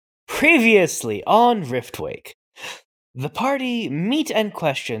Previously on Riftwake, the party meet and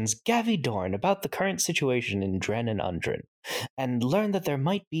questions Gavi Dorn about the current situation in Dren and Undren, and learn that there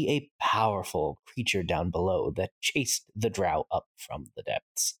might be a powerful creature down below that chased the drow up from the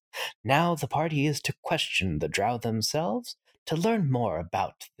depths. Now the party is to question the drow themselves to learn more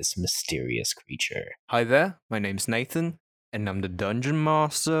about this mysterious creature. Hi there, my name's Nathan, and I'm the Dungeon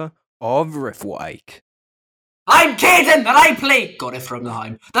Master of Riftwake. I'm Caden, and I play Gorif from the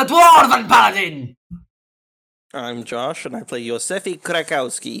Heim, the Dwarven Paladin! I'm Josh, and I play Yosefi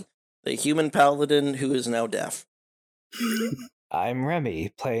Krakowski, the human paladin who is now deaf. I'm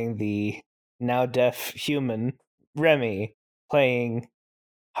Remy, playing the now deaf human Remy, playing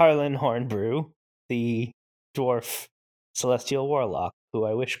Harlan Hornbrew, the dwarf celestial warlock, who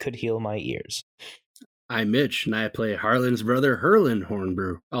I wish could heal my ears. I'm Mitch, and I play Harlan's brother, Herlin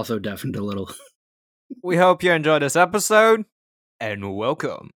Hornbrew, also deafened a little. We hope you enjoyed this episode, and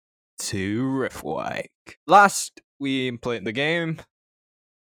welcome to Riftwake. Last we played the game,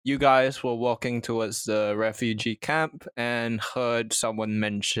 you guys were walking towards the refugee camp and heard someone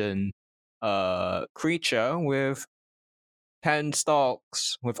mention a creature with 10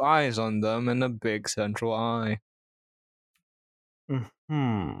 stalks with eyes on them and a big central eye.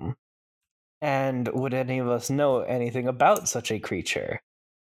 And would any of us know anything about such a creature?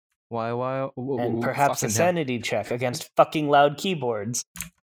 Why? And perhaps a sanity check against fucking loud keyboards.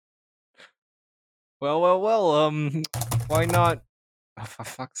 Well, why not? Oh, for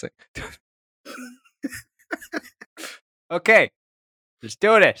fuck's sake. Okay, let's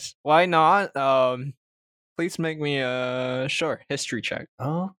do this. Why not? Please make me a history check.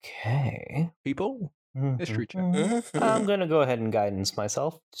 Okay. People? History check. I'm gonna go ahead and guidance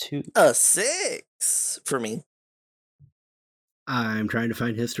myself to A 6 for me. I'm trying to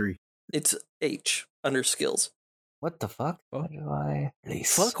find history. It's H under skills. What the fuck? Oh. What do I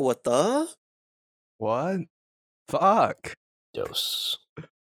release? Fuck, what the? What? Fuck. Dose.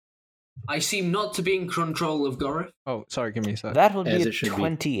 I seem not to be in control of Gorif. Oh, sorry, give me a sec. That would As be a it should be.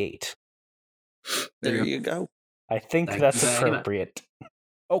 28. There you go. I think Thank that's you very much. appropriate.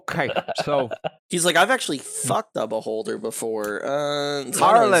 Okay, so He's like, I've actually fucked a beholder before. So I know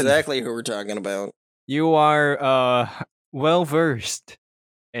Harlan. exactly who we're talking about. you are well versed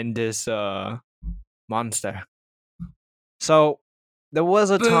in this monster. So there was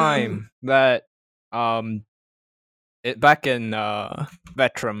a time that back in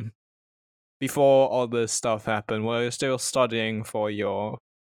Vetrum, before all this stuff happened, while you're still studying for your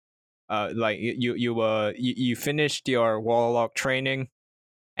you finished your warlock training,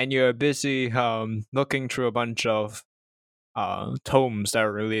 and you're busy looking through a bunch of tomes that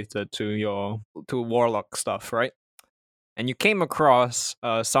are related to warlock stuff, right? And you came across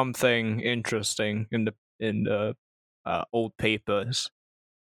something interesting in the old papers.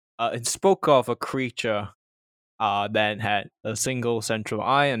 It spoke of a creature that had a single central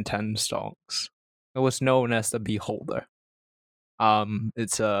eye and 10 stalks. It was known as the Beholder.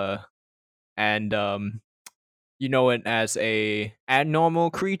 You know it as a abnormal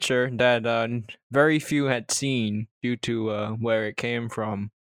creature that very few had seen due to where it came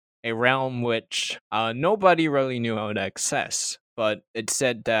from. A realm which nobody really knew how to access, but it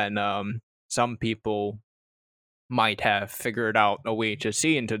said that some people might have figured out a way to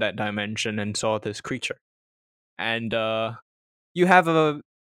see into that dimension and saw this creature. And you have a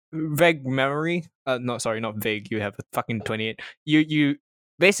vague memory. Not vague. You have a fucking 28. You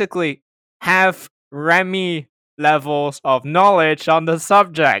basically have Remy levels of knowledge on the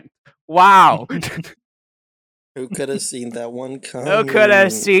subject. Wow. Who could have seen that one coming? Who could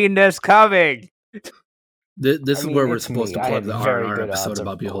have seen this coming? This is where we're it's supposed me. to I plug had the very RR good odds episode of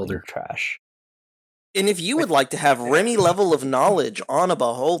about pulling Beholder. trash. And if you would like to have Remy level of knowledge on a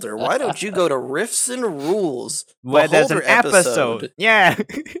beholder, why don't you go to Riffs and Rules? Where there's an Beholder episode. Yeah.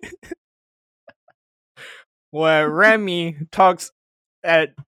 Where Remy talks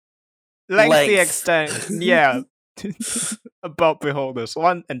at lengthy Length. extent. Yeah. About Beholders.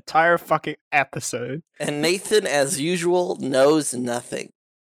 One entire fucking episode. And Nathan, as usual, knows nothing.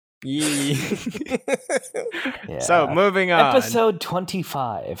 Yee. Yeah. So, moving on. Episode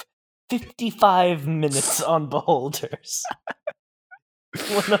 25. 55 minutes on beholders.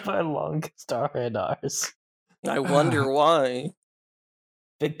 One of our longest R&Rs. I wonder why.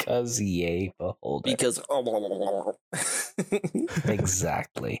 Because yay, beholder. Because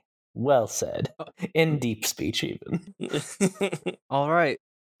Exactly. Well said. In deep speech, even. All right.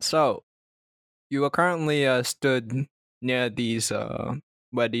 So, you are currently stood near these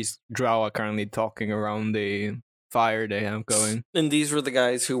where these drow are currently talking around the fire they have going. And these were the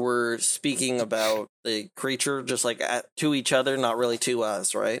guys who were speaking about the creature, just like to each other, not really to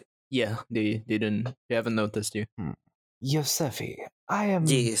us, right? Yeah, they haven't noticed you. Yosefi,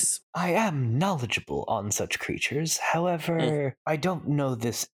 Yes. I am knowledgeable on such creatures. However, I don't know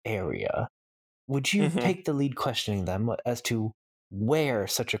this area. Would you Mhm. take the lead questioning them as to where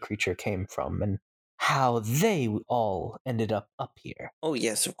such a creature came from and how they all ended up here? Oh,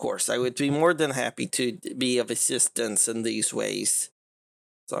 yes, of course. I would be more than happy to be of assistance in these ways.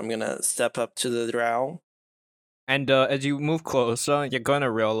 So I'm gonna step up to the drow. And as you move closer, you're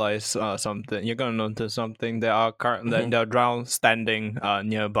gonna realize something. You're gonna notice something. There are there are drow standing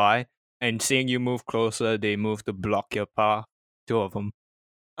nearby, and seeing you move closer, they move to block your path. 2 of them.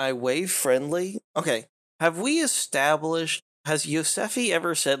 I wave friendly. Okay. Have we established? Has Yosefi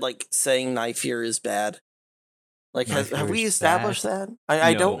ever said like saying knife here is bad? Like, Knife have here we is established that?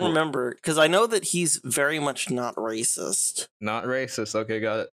 I don't No. remember because I know that he's very much not racist. Not racist. Okay,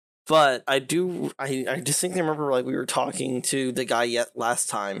 got it. But I do. I distinctly remember like we were talking to the guy yet last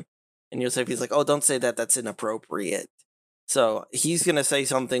time, and Yosefi's like, "Oh, don't say that. That's inappropriate." So he's gonna say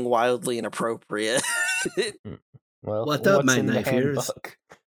something wildly inappropriate. Well, What up, what's my in the knife ears? handbook?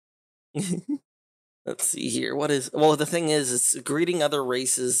 Let's see here. What is well the thing is greeting other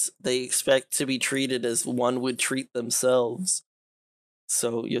races, they expect to be treated as one would treat themselves.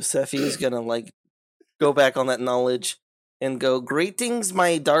 So Yosefi is gonna like go back on that knowledge and go, "Greetings,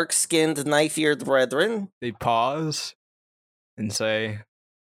 my dark-skinned, knife-eared brethren." They pause and say,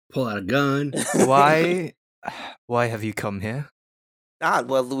 Pull out a gun. "Why, why have you come here?"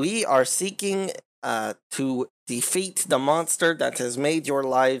 Well, we are seeking to defeat the monster that has made your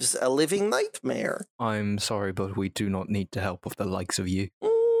lives a living nightmare. I'm sorry, but we do not need the help of the likes of you.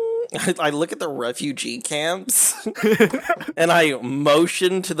 I look at the refugee camps and I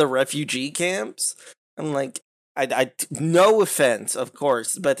motion to the refugee camps. I'm like, no offense, of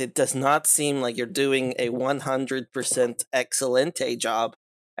course, but it does not seem like you're doing a 100% excelente job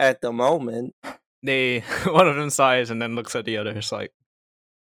at the moment. One of them sighs and then looks at the others like,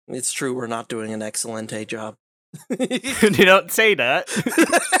 It's true, we're not doing an excelente job. "They don't say that."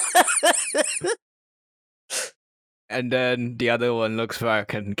 And then the other one looks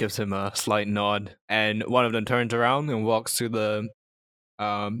back and gives him a slight nod, and one of them turns around and walks to the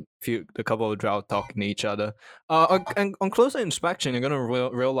couple of drow talking to each other. And on closer inspection, you're gonna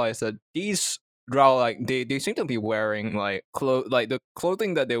realize that these drow they seem to be wearing like the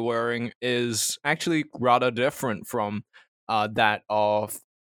clothing that they're wearing is actually rather different from that of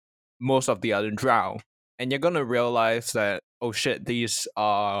most of the other drow, and you're gonna realize that, oh shit, these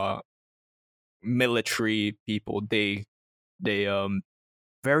are military people. They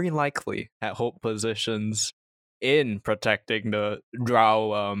very likely had hold positions in protecting the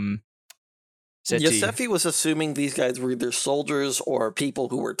drow city. Yosefi was assuming these guys were either soldiers or people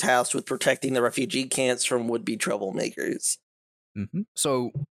who were tasked with protecting the refugee camps from would-be troublemakers.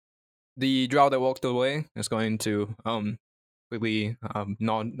 So the drow that walked away is going to quickly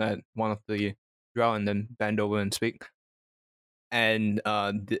nod at one of the drow and then bend over and speak. And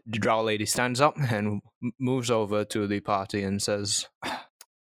the drow lady stands up and moves over to the party and says,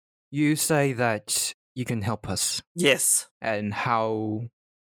 "You say that you can help us, Yes. and how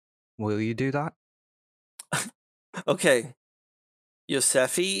will you do that?" Okay.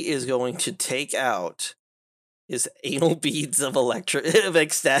 Yosefi is going to take out his anal beads of of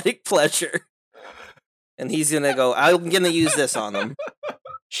ecstatic pleasure. And he's gonna go, "I'm gonna use this on him."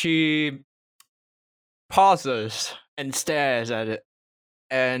 She pauses and stares at it.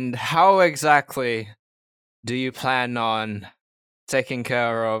 "And how exactly do you plan on taking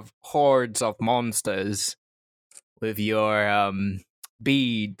care of hordes of monsters with your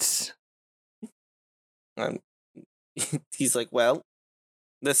beads?" He's like, "Well,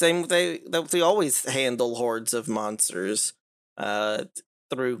 the same way that we always handle hordes of monsters,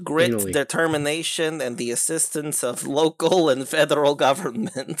 through grit, Anally. determination, and the assistance of local and federal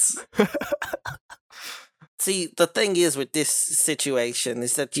governments." See, the thing is with this situation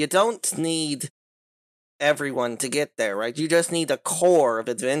is that you don't need everyone to get there, right? You just need a core of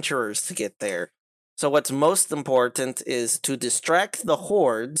adventurers to get there. So what's most important is to distract the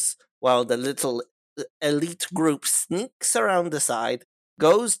hordes while the little elite group sneaks around the side,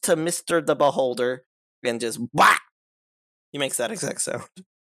 goes to Mr. the Beholder, and just whack! He makes that exact sound.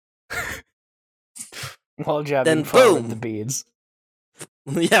 While jabbing Then forward the boom! beads.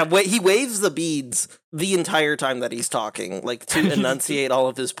 Yeah, he waves the beads the entire time that he's talking, like to enunciate all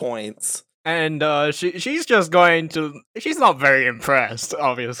of his points. And she's just going to. She's not very impressed,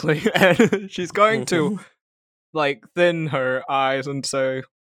 obviously, and she's going to like thin her eyes and say,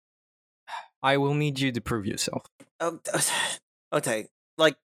 "I will need you to prove yourself." Okay,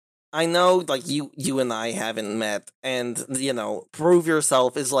 like I know, like you and I haven't met, and prove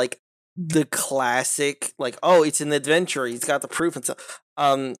yourself is like the classic, like, oh, it's an adventure. He's got the proof and stuff.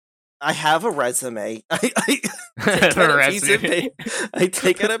 I have a resume. I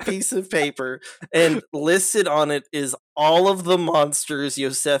take out a piece of paper, and listed on it is all of the monsters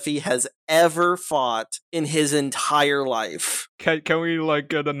Yosefi has ever fought in his entire life. Can we like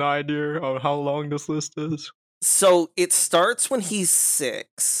get an idea of how long this list is? So it starts when he's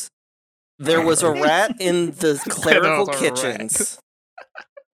 6. There was a rat in the clerical was a kitchens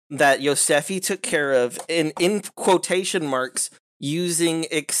that Yosefi took care of, in quotation marks, using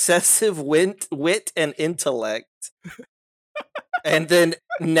excessive wit and intellect. And then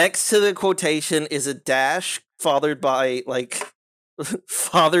next to the quotation is a dash fathered by, like,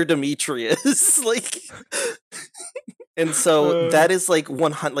 Father Demetrius. Like, and so that is like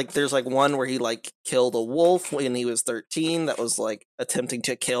 100. Like, there's like one where he like killed a wolf when he was 13. That was like attempting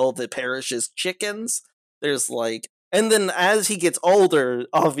to kill the parish's chickens. There's like, and then as he gets older,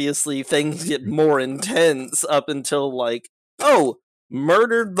 obviously things get more intense up until like, oh,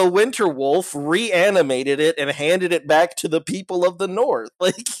 murdered the winter wolf, reanimated it, and handed it back to the people of the north.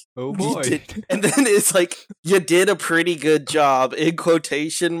 Like, oh boy. And then it's like, you did a pretty good job, in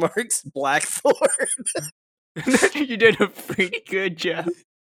quotation marks, Blackthorn. You did a pretty good job.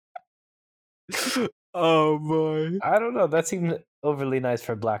 Oh boy. I don't know. That seemed overly nice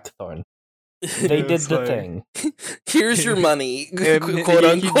for Blackthorn. They did the thing. Here's your money, quote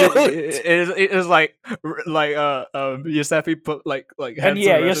unquote. It is like Yosefi put like and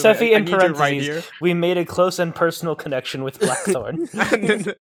yeah, Yosefi in parentheses. We made a close and personal connection with Blackthorn.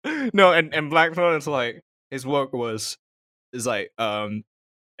 No, and Blackthorn is like, his work is like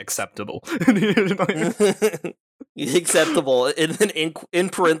acceptable. Acceptable, and then in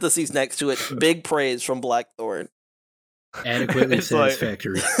parentheses next to it, big praise from Blackthorn. Adequately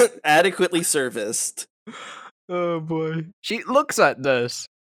satisfactory. Adequately serviced. Oh boy. She looks at this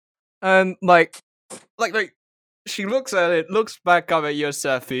and like she looks at it, looks back up at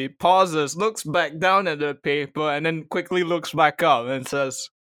Yosefi, pauses, looks back down at the paper, and then quickly looks back up and says,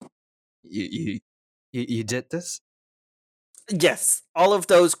 You did this? Yes. All of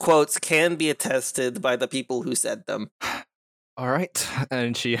those quotes can be attested by the people who said them. Alright.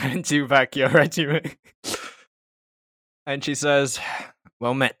 And she hands you back your resume. And she says,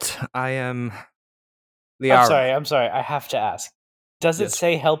 well met, I am Liara. I'm sorry, I have to ask. Does it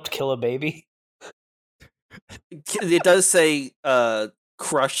say helped kill a baby? It does say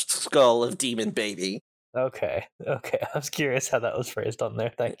crushed skull of demon baby. Okay. I was curious how that was phrased on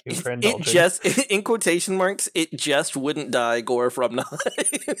there. Thank you for indulging. It just, in quotation marks, it just wouldn't die, Gore from Nine.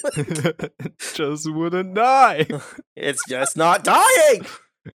 Just wouldn't die. It's just not dying!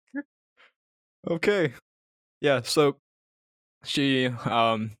 Okay. Yeah, so she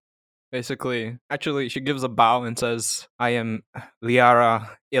basically, actually, she gives a bow and says, I am Liara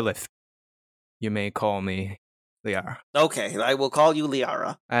Ilith. You may call me Liara. Okay, I will call you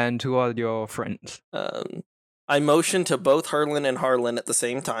Liara. And who are your friends? I motion to both Herlin and Harlan at the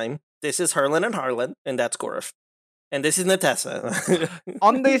same time. This is Herlin and Harlan, and that's Gorif. And this is Natessa.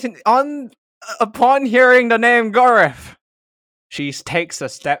 Upon hearing the name Gorif, she takes a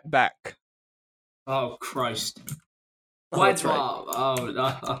step back. Oh, Christ. Why do Oh,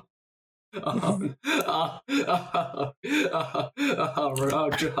 no. Oh,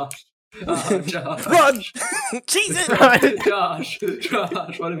 Josh. Oh, Josh. Run! Jesus! Josh,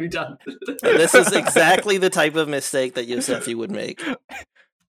 what have you done? This is exactly the type of mistake that Yosefi would make.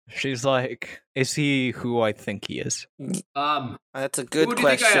 She's like, is he who I think he is? That's a good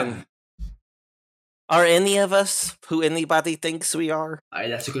question. Are any of us who anybody thinks we are?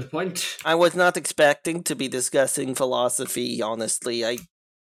 That's a good point. I was not expecting to be discussing philosophy, honestly.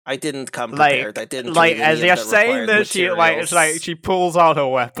 I didn't come prepared. I didn't like read as any you're of the saying required this, she materials. it's like she pulls out her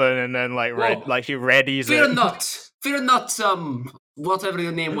weapon and then she readies Fear it. Fear not, whatever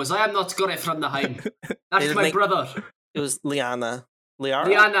your name was. I am not Gorif from the Heim. That is my brother. It was Liana. Liana.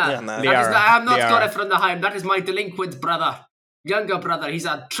 Liara. I am not Liara. Gorif from the Heim. That is my delinquent brother. Younger brother. He's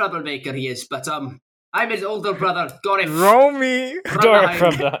a troublemaker, he is. But, I'm his older brother, Gorif. Romy!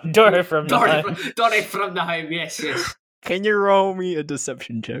 Dorif from the Heim. Dorif from the Heim, yes. Can you roll me a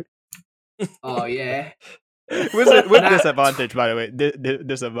deception check? Oh, yeah. With disadvantage, by the way.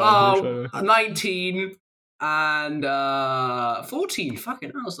 Disadvantage. 19 and 14.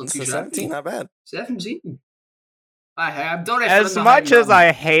 Fucking hell, that's not too 17, not bad. 17. I'm Dorif As from the much Heim, as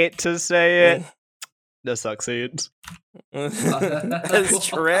I hate to say it, this succeeds. As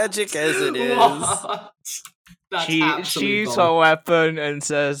tragic as it is. What? That's She absolute shoots bomb. her weapon and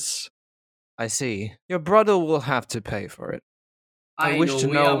says, I see. Your brother will have to pay for it. I wish to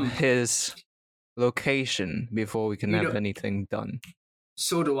know his location before we can have anything done.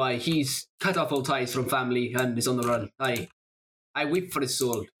 So do I. He's cut off all ties from family and is on the run. I weep for his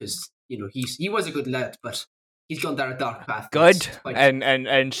soul because he was a good lad, but he's gone down a dark path. Good. Quite-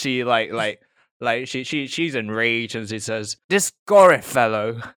 And she she's enraged and she says, "This Gorif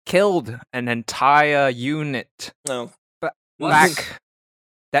fellow killed an entire unit No. What? back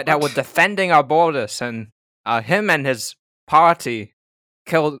that were defending our borders, and him and his party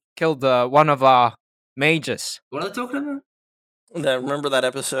killed one of our mages." What are they talking about? Remember that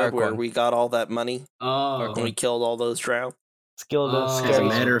episode where Aragorn. we got all that money Oh, and we killed all those drow? Skilled Oh. as As a scary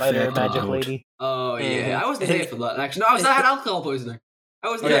matter of spider fact, I magic don't. lady. oh yeah. Mhm. I wasn't there for that. Actually, no, I had alcohol poisoning. I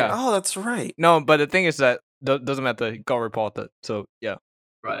was there. Yeah. Oh, that's right. No, but the thing is that doesn't matter. Got reported. So yeah.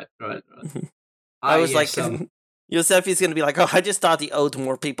 Right. I was like, yes, Yosefi's gonna be like, oh, I just thought he owed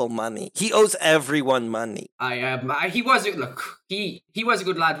more people money. He owes everyone money. he was he was a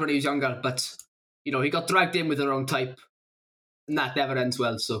good lad when he was younger, but he got dragged in with the wrong type, and that never ends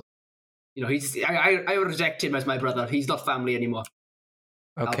well. So I reject him as my brother. He's not family anymore.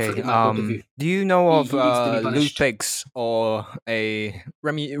 Okay. forgive my book of you. Do you know of He needs to be punished. Lupix or a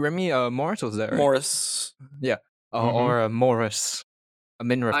Remy Morris was there? Right? Morris. Or a Morris, a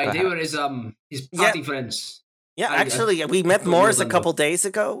Minra. They were perhaps? his party friends. Yeah, I- actually, we met I don't Morris know a them, couple days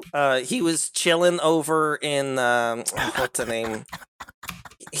ago. He was chilling over in what's the name?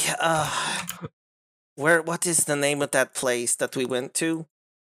 Yeah, what is the name of that place that we went to?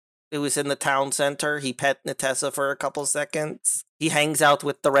 It was in the town center. He pet Natessa for a couple seconds. He hangs out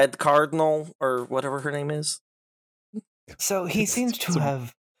with the Red Cardinal or whatever her name is. So he seems to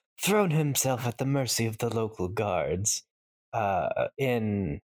have thrown himself at the mercy of the local guards.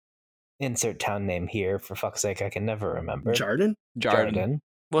 In insert town name here, for fuck's sake, I can never remember. Jarden? Jarden.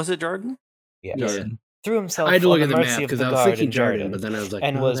 Was it Jordan? Yes. Jarden. Threw himself I had to look on at the the mercy map of because the I was guard thinking in Jarden, Jarden, but then I was like,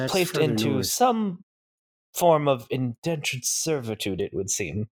 and no, was that's placed further into north. some form of indentured servitude, it would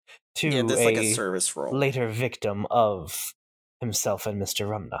seem, to Yeah, that's like a service role. later victim of himself and Mr.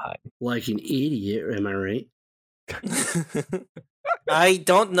 Rumnaheim. Like an idiot, am I right? I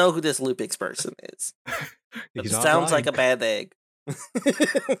don't know who this Lupix person is. It He's not sounds like a lying. bad egg.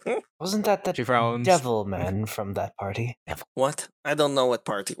 Wasn't that the She frowns. devil man from that party? What? I don't know what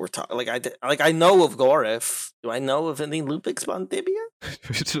party we're talking. I know of Gorif. Do I know of any Lupix Montibia?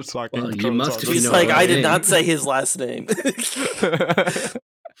 It's just like Well, you must if you He's know like, her I did name. not say his last name.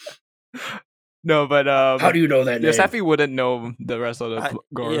 No, but How do you know that name? Yosefi wouldn't know the rest of the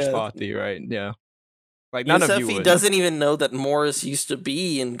Gor's yeah. party, right? Yeah. Like none of you Yosefi would. doesn't even know that Morris used to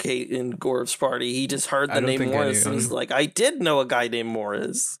be in Gorif's party. He just heard I the don't name think Morris, and he's anyone- like, I did know a guy named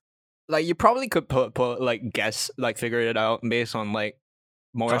Morris. Like you probably could put like guess like figure it out based on like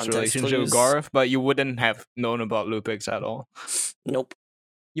Morris' Context relationship with clues. Garth, but you wouldn't have known about Lupix at all. Nope.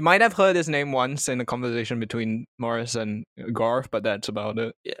 You might have heard his name once in a conversation between Morris and Garth, but that's about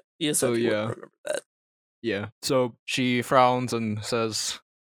it. Yeah. Yosefi So, wouldn't yeah. remember that. Yeah. So she frowns and says,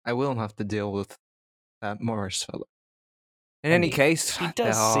 "I will have to deal with that Morris fellow." In And any case, He there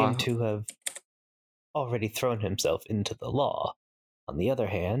does are- seem to have already thrown himself into the law. On the other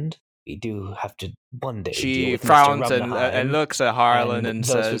hand, we do have to one day deal She with Mr. frowns and Rumnaheim looks at Harlan and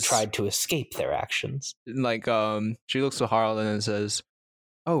those who says, tried to escape their actions. like she looks at Harlan and says,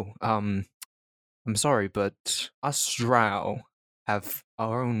 "Oh, I'm sorry, but us Drow have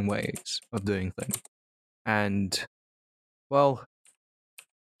our own ways of doing things, and well,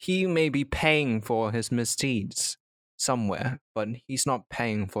 he may be paying for his misdeeds somewhere, but he's not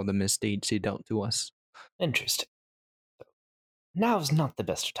paying for the misdeeds he dealt to us." Interesting. So, now's not the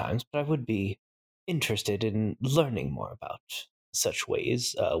best of times, but I would be interested in learning more about such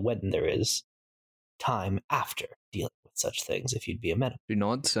ways when there is time after dealing with such things, if you'd be amenable. She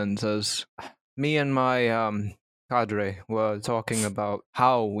nods and says, "Me and my cadre were talking about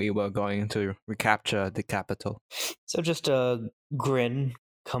how we were going to recapture the capital." So just a grin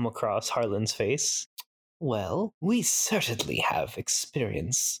come across Harlan's face. Well, we certainly have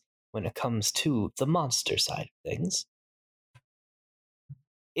experience when it comes to the monster side of things.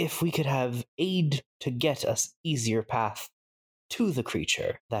 If we could have aid to get us easier path to the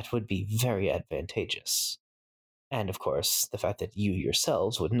creature, that would be very advantageous. And of course, the fact that you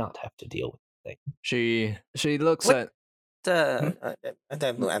yourselves would not have to deal with the thing. She looks What- at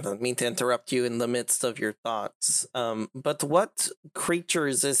I don't mean to interrupt you in the midst of your thoughts. But what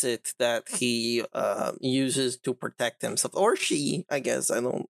creatures is it that he uses to protect himself, or she? I guess I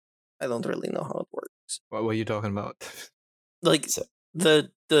don't really know how it works. what were you talking about? Like So-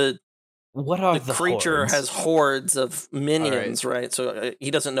 the What are the the creature hordes? has hordes of minions, right? So he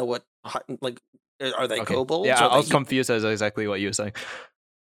doesn't know what like are they Okay. kobolds? Yeah, Are I was they confused as exactly what you were saying.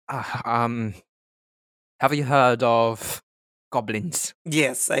 Have you heard of goblins.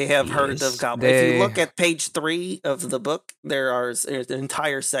 Yes, I have heard of Yes, goblins. If you look they- at page 3 of the book, there's an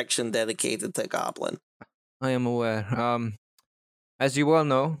entire section dedicated to goblin. I am aware. As you well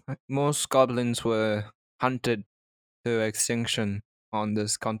know, most goblins were hunted to extinction on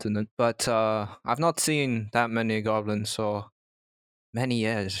this continent, but I've not seen that many goblins for many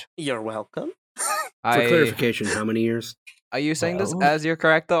years. You're welcome. For clarification, how many years? Are you saying this Well- as your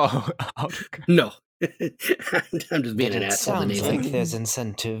character? Or No. I'm just being But an it asshole to sounds Nathan. like there's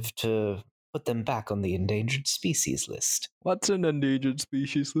incentive to put them back on the endangered species list. What's an endangered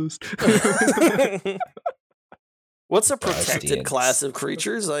species list? What's a Barbarians. protected class of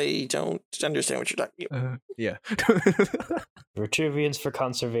creatures? I don't understand what you're talking about. Yeah. Retrivians for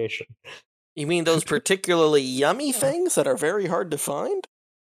conservation. You mean those particularly yummy things that are very hard to find?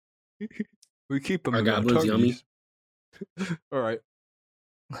 We keep them Are in our goblins yummy? tummies. All right.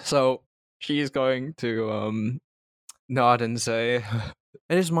 So she's going to nod and say,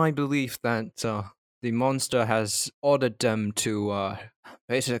 "It is my belief that the monster has ordered them to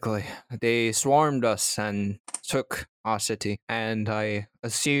basically they swarmed us and took our city, and I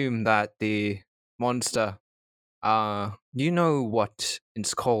assume that the monster do you know what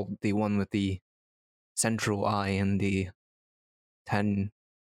it's called, the one with the central eye and the 10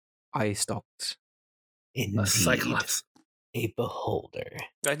 eye stalks?" A Indeed, cyclops. a beholder.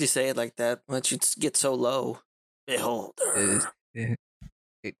 Why'd you say it like that? Why'd you get so low? Beholder. It-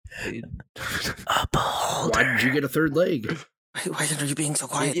 A beholder. Why did you get a third leg? Why are you being so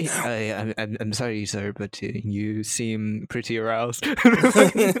quiet now? I'm sorry, sir, but you seem pretty aroused. No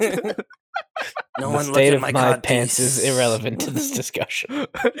The one look state at of my my codpiece. pants is irrelevant to this discussion.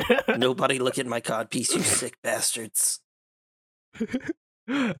 Nobody look at my codpiece, you sick bastards.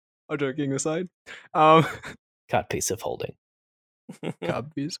 All joking aside, Caught piece of holding.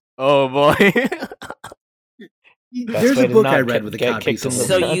 copies. Oh boy. There's way a to book not I read with a get cod kicked piece in of the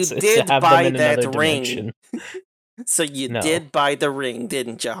So holding. you nuts is to did have buy them in that another ring. dimension. So you No. did buy the ring,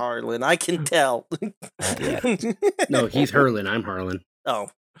 didn't you, Harlan? I can tell. No, he's Hurlin. I'm Harlan. Oh,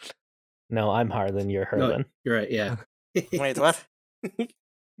 No, I'm Harlan. You're Herlin. You're right, yeah. wait, what?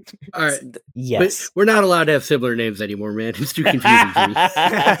 All right. Yes. But we're not allowed to have similar names anymore, man. It's too confusing for me.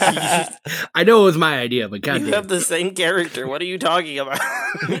 I know it was my idea, but You goddamn. have the same character. What are you talking about?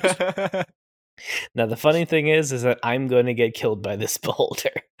 Now the funny thing is that I'm going to get killed by this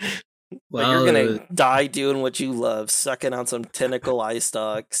beholder. But you're gonna die doing what you love, sucking on some tentacle eye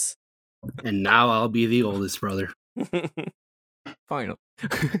stalks. and now I'll be the oldest brother. Final.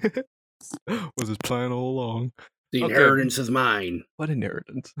 Was his plan all along? The Okay. inheritance is mine. What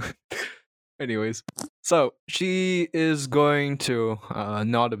inheritance. Anyways, so she is going to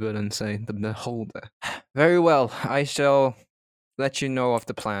nod a bit and say, "The beholder." Very well, I shall let you know of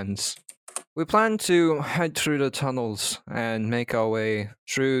the plans. We plan to head through the tunnels and make our way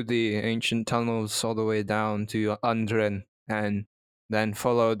through the ancient tunnels all the way down to Undren, and then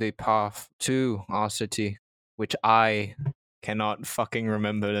follow the path to our city, which I cannot fucking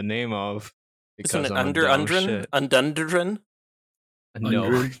remember the name of. Isn't it I'm a under dumb Undren? shit. Undundren? No.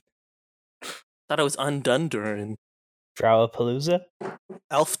 Undren? Thought it was Undundren. Drowapalooza?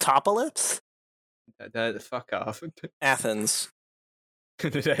 Elftopolis? Fuck off. Athens.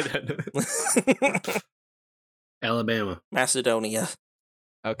 Alabama. Macedonia.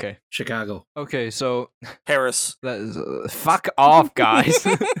 Okay. Chicago. Okay, so Paris. that is, fuck off, guys.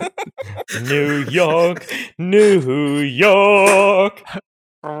 New York, New York.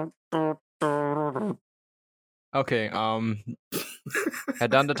 Okay,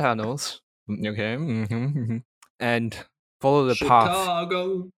 head down the tunnels. Okay, and follow the path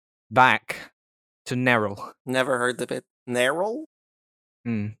Chicago. back to Neril. Never heard of it. Neril?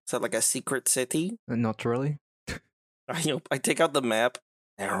 Hmm, Is that like a secret city? not really. I take out the map.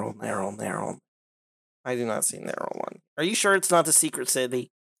 Neril. I do not see Neril one. Are you sure it's not the secret city?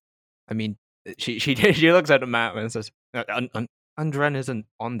 I mean, she looks at the map and says, Undren isn't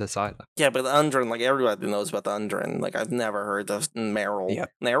on this island. Yeah, but the Undren, like everybody knows about the Undren. Like I've never heard of Merrill. Yep.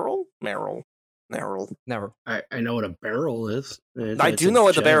 Neril? Never. I know what a barrel is. I do know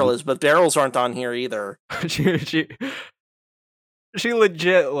what the barrel is, but barrels aren't on here either. she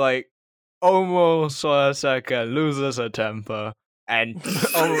legit, like, almost for a second loses her temper. And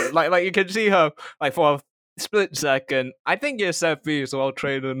like you can see her, like, for a split second. I think Giuseppe is well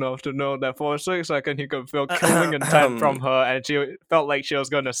trained enough to know that for a split second he could feel killing intent from her, and she felt like she was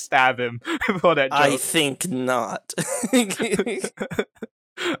gonna stab him for that I joke. think not.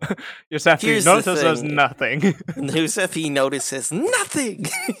 Giuseppe Here's the notices thing. nothing. Giuseppe notices nothing.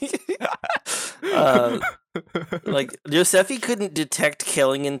 Like, Yosefi couldn't detect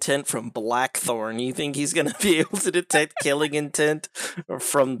killing intent from Blackthorn. You think he's gonna be able to detect killing intent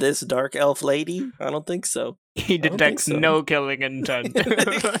from this dark elf lady? I don't think so. He don't think detects so. no killing intent.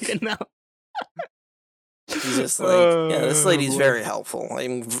 No. He's just like, yeah, this Oh, lady's boy. very helpful.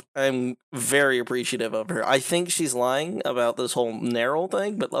 I'm very appreciative of her. I think she's lying about this whole narrow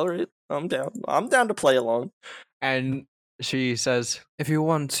thing, but alright, I'm down. I'm down to play along. And she says, "If you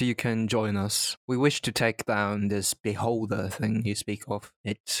want, you can join us. We wish to take down this beholder thing you speak of.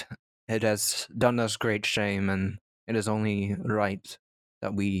 It has done us great shame, and it is only right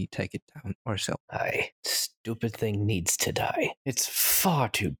that we take it down ourselves." Aye, stupid thing needs to die. It's far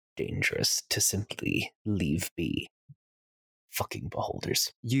too dangerous to simply leave be. Fucking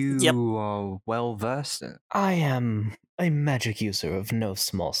beholders. You are well versed in. I am a magic user of no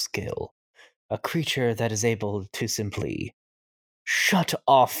small skill. A creature that is able to simply shut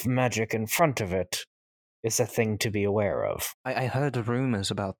off magic in front of it is a thing to be aware of. I heard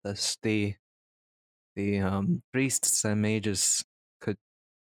rumors about this. The priests and mages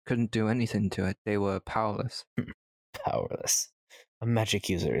couldn't do anything to it. They were powerless. Powerless. A magic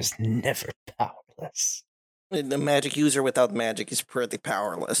user is never powerless. The magic user without magic is pretty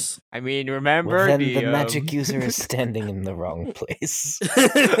powerless. I mean, remember Well, then the magic user is standing in the wrong place.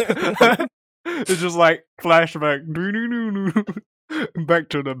 It's just like flashback. Back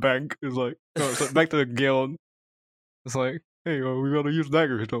to the bank. It's like, no, it's like back to the guild. It's like, hey, we gotta use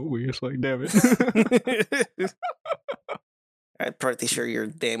daggers, don't we? It's like, damn it. I'm pretty sure your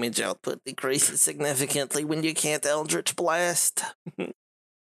damage output decreases significantly when you can't Eldritch Blast.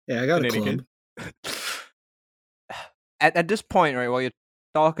 Yeah, I got a An club. idiot. At this point, right, while you're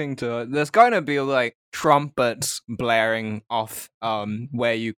talking to her, there's gonna be like trumpets blaring off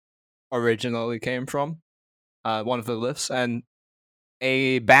where you originally came from, one of the lifts, and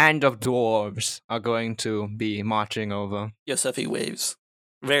a band of dwarves are going to be marching over. Yosefi waves.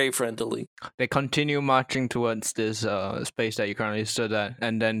 Very friendly. They continue marching towards this space that you currently stood at,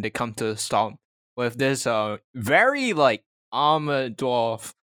 and then they come to a stop with this very like armored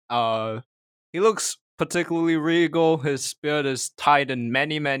dwarf. He looks particularly regal. His beard is tied in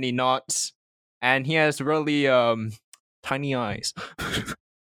many, many knots, and he has really tiny eyes.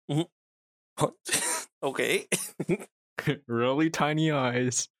 Okay. Really tiny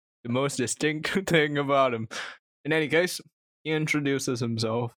eyes. The most distinct thing about him. In any case, he introduces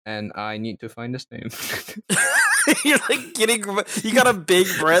himself, and I need to find his name. You're like getting. You got a big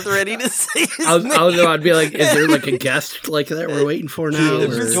breath ready to say his I was name. about to be like, is there like a guest like that we're waiting for now?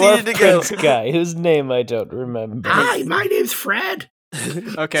 Just or- needed Dwarf to go. Prince guy, whose name I don't remember. Hi, my name's Fred.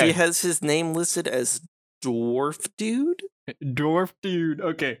 Okay. He has his name listed as Dwarf Dude. Dwarf dude.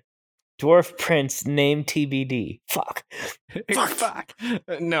 Okay. Dwarf Prince, name TBD. Fuck. Fuck.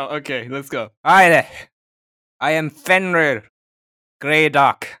 No, okay, let's go. Hi there. I am Fenrir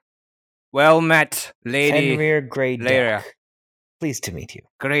Greydock. Well met, lady. Fenrir Grey Lyra. Duck. Pleased to meet you.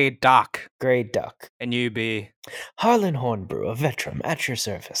 Greydock. Grey Duck. And you be Harlan Hornbrew of Vetrum, at your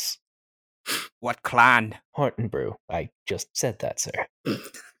service. what clan? Hortonbrew. I just said that, sir.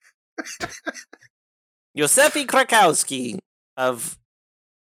 Yosefi Krakowski of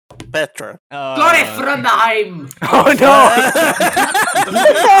Petra. Glory Frunheim! Oh no!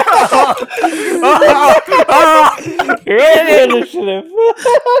 Great initiative.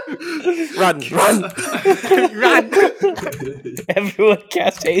 Run. Run! Everyone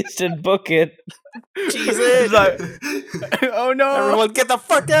cast haste and book it. Jesus. Oh no! Everyone get the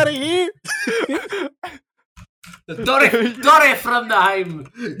fuck out of here. Dory Frunheim!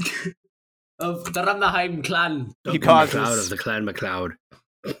 Of the Ramnaheim clan. He McLeod pauses. of the Clan McLeod.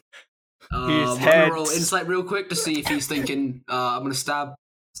 His I'm gonna head- roll insight real quick to see if he's thinking, I'm gonna stab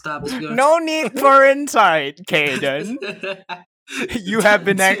this guy. No need for insight, Caden. You have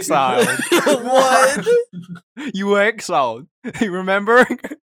been exiled. What? You were exiled. You remember?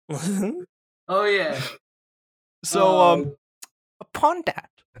 Oh yeah. So, upon that,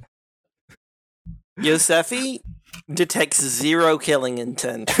 Yosefi detects 0 killing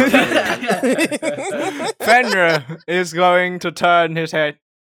intent. Fenrir is going to turn his head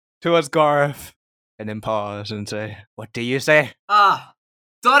towards Gareth and then pause and say, "What do you say?"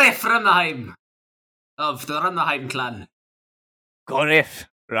 Dory Frunheim of the Ramnaheim clan. Gareth,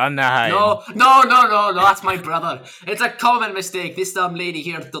 Rannaheim. No, that's my brother. It's a common mistake. This lady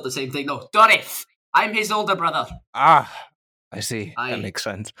here thought the same thing. No, Dorif. I'm his older brother. Ah, I see. Aye. That makes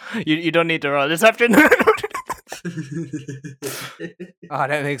sense. You don't need to roll deception. Ah,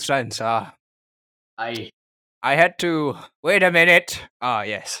 that makes sense. Aye. I had to wait a minute. Ah,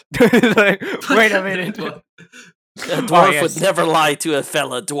 yes. Like, wait a minute. A dwarf yes. would never lie to a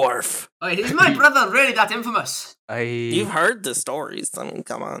fella dwarf. Wait, is my brother really that infamous? You've heard the stories. I mean,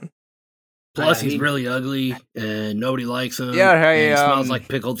 come on. Plus, I he's mean- really ugly, and nobody likes him. Yeah, hey, and he smells um, like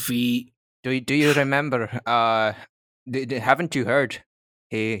pickled feet. Do you remember? Haven't you heard?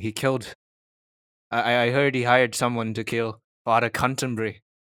 He killed. I heard he hired someone to kill Father Cottonbury.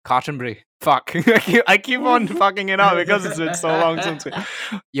 Fuck. I keep on fucking it up because it's been so long since.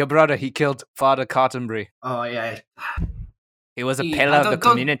 Your brother, he killed Father Cottonbury. Oh yeah. He was a He- pillar of the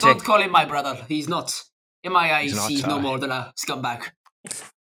community. Don't call him my brother. He's not. In my eyes, He's he's, not, no more than a scumbag.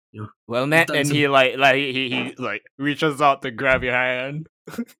 Well, man, done and some- he he reaches out to grab your hand.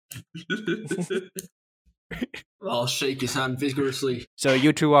 I'll shake his hand vigorously. So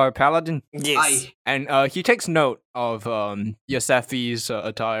you two are paladin, Yes. Aye. and he takes note of Yosefi's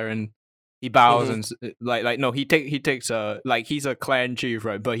attire, and he bows Mhm. and no, he takes he's a clan chief,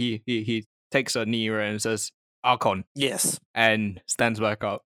 right? But he takes a knee right, and says Archon Yes. and stands back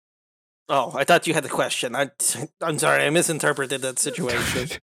up. Oh, I thought you had the question. I'm sorry, I misinterpreted that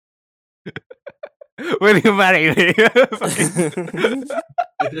situation. Will you marry me?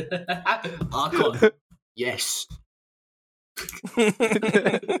 Archon. Yes. He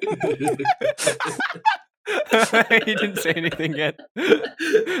didn't say anything yet.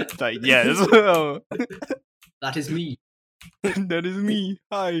 It's like, yes. That is me. That is me.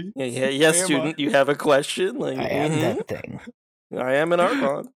 Hi. Yeah, yes, Am I? student, you have a question? Like, I am mhm. that thing. I am an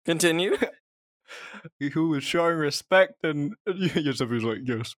Archon. Continue. Who is showing respect, and Yosefi's like,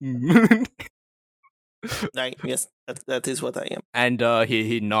 yes. mm." Yes, that is what I am. And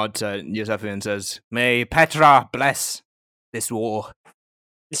he nods at Yosefi and says, "May Petra bless this war."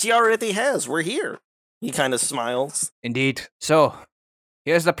 She already has. We're here. He kind of smiles. Indeed. So,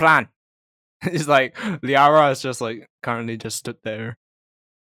 here's the plan. He's like, Liara is just like currently just stood there.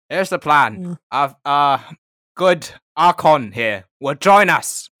 Here's the plan. Good Archon here will join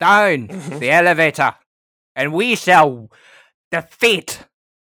us down Mhm. the elevator, and we shall defeat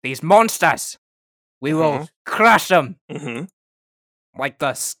these monsters. We will crush them Mm-hmm. like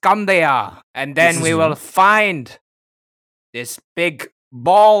the scum they are, and then This we is- will find this big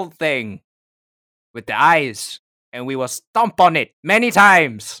ball thing with the eyes, and we will stomp on it many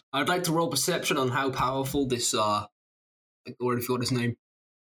times. I'd like to roll perception on how powerful this I already forgot his name.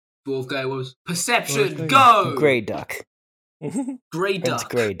 Dwarf guy was. Perception, Dwarf go! Grey duck. Grey It's duck.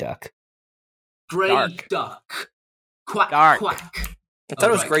 grey duck. Grey Dark. duck. Quack, Dark. quack. I thought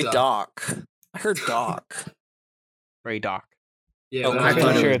it was Alright, Great duck. Doc. I heard Doc. Ray Doc. Yeah, Oh, but I'm how, pretty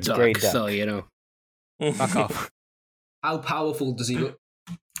thought it sure was it's grey duck. So, you know. Fuck off. how powerful does he look?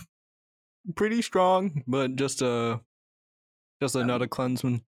 Pretty strong, but just another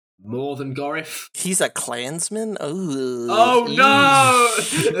clansman. More than Gorif? He's a Klansman? Oh eesh. no!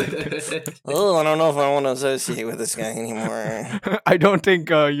 Oh, I don't know if I want to associate with this guy anymore. I don't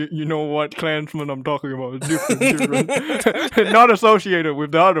think you know what clansman I'm talking about. It's different. Not associated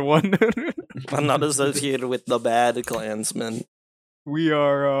with the other one. I'm not associated with the bad Klansman. we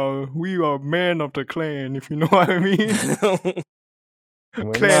are men of the clan, if you know what I mean.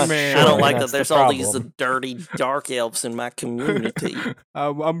 We're Clan not man. I don't sure like that that's the there's all these problem. dirty dark elves in my community.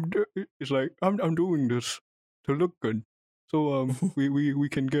 It's like I'm doing this to look good, so we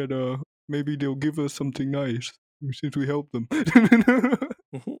can get maybe they'll give us something nice since we help them.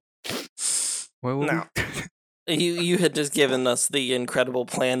 Well, No. You had just given us the incredible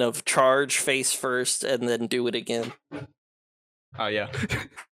plan of charge face first and then do it again. Oh yeah.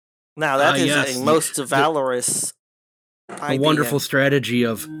 Now that is yes. a most valorous A idea. wonderful strategy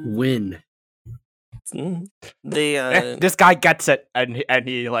of win. Mm. The This guy gets it, and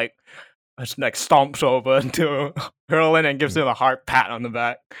he like stomps over to Hurlin and gives him a hard pat on the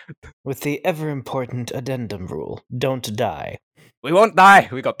back. With the ever important addendum rule, don't die. We won't die.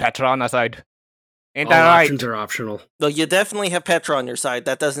 We got Petra on our side. Ain't All that right? options are optional. though you definitely have Petra on your side.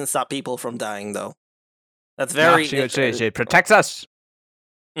 That doesn't stop people from dying, though. That's Yeah, very. she protects us.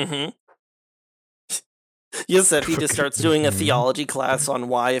 Mm-hmm. Yosef, he just starts doing a theology class on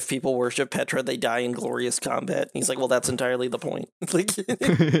why, if people worship Petra, they die in glorious combat. He's like, well, that's entirely the point. Like,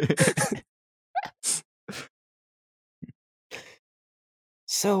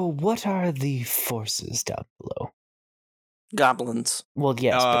 So, what are the forces down below? goblins. Well,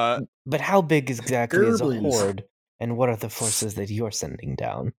 yes, but how big exactly is a Goblins. horde, and what are the forces that you're sending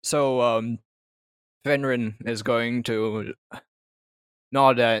down? So, Fenrin is going to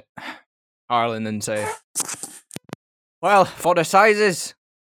nod at Arlen and say, "Well, for the sizes,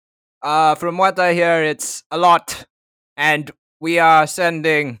 from what I hear, it's a lot, and we are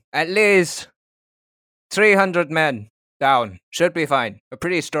sending at least 300 men down. Should be fine. We're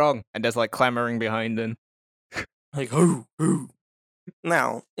pretty strong." And there's like clamoring behind them. Like, hoo, hoo.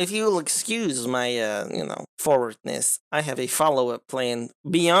 Now, if you'll excuse my, forwardness, I have a follow-up plan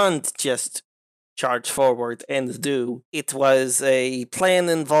beyond just charge forward and do. It was a plan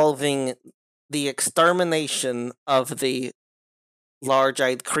involving the extermination of the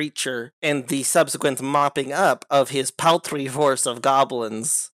large-eyed creature and the subsequent mopping up of his paltry force of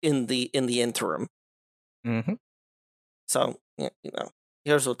goblins in the interim. Mm-hmm. So,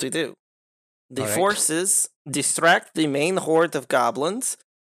 here's what we do. The Alright. forces distract the main horde of goblins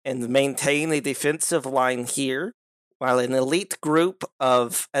and maintain a defensive line here, while an elite group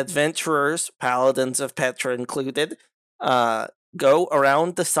of adventurers, paladins of Petra included, go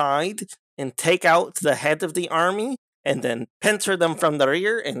around the side and take out the head of the army and then pincer them from the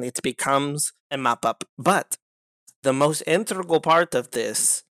rear, and it becomes a mop-up. But the most integral part of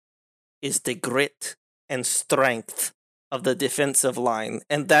this is the grit and strength of the defensive line,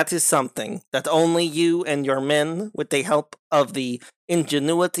 and that is something that only you and your men, with the help of the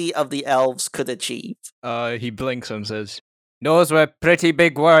ingenuity of the elves, could achieve. He blinks and says, "Those were pretty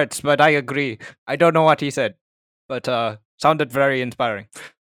big words, but I agree. I don't know what he said, but sounded very inspiring."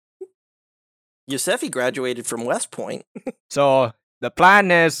 Yosefi graduated from West Point. So the plan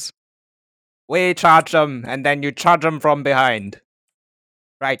is, we charge them, and then you charge them from behind.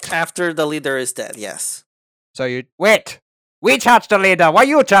 Right. After the leader is dead, yes. So you wait. We charge the leader. Why are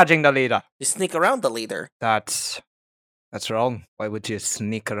you charging the leader? You sneak around the leader That's wrong. Why would you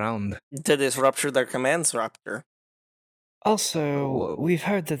sneak around? to disrupt their command structure. Also, we've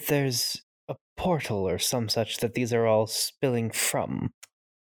heard that there's a portal or some such that these are all spilling from.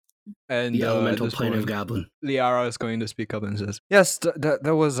 And The at elemental this plane of point, goblin. Liara is going to speak up and says, "Yes,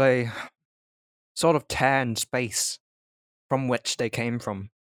 there was a sort of tan space from which they came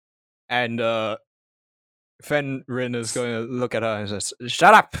from." And Fenrin is going to look at her and says,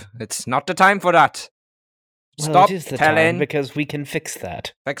 "Shut up! It's not the time for that. Well, Stop it is the telling. time because we can fix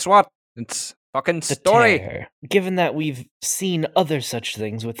that. Fix what? It's fucking The story." tear. Given that we've seen other such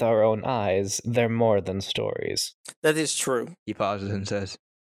things with our own eyes, they're more than stories. That is true. He pauses and says,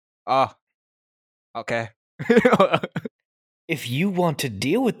 "Oh, okay." If you want to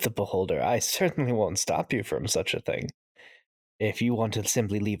deal with the Beholder, I certainly won't stop you from such a thing. If you want to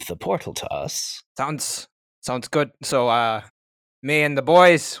simply leave the portal to us. Sounds good. So, me and the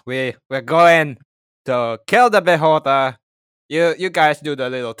boys, we're going to kill the Beholder. You guys do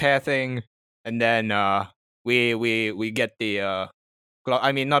the little tear thing, and then we get the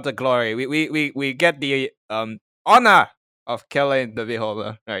not the glory. We get the honor of killing the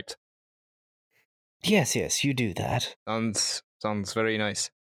Beholder. Right? Yes, you do that. Sounds very nice.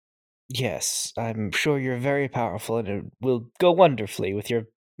 Yes, I'm sure you're very powerful and it will go wonderfully with your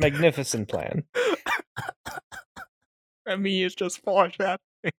magnificent plan. Remy is just foreshadowing.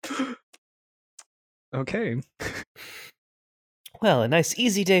 Okay. Well, a nice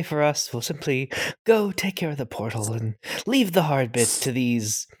easy day for us. We'll simply go take care of the portal and leave the hard bits to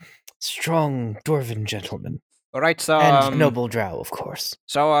these strong dwarven gentlemen. All right. So And noble drow, of course.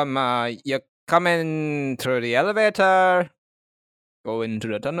 So you're coming through the elevator, go into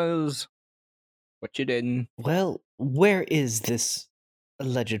the tunnels. What you did? Well, where is this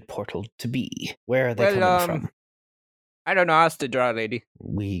alleged portal to be? Where are they coming from? I don't know. Ask the drow lady.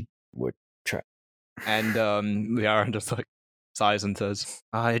 We were trying. And we are just like sighs and says,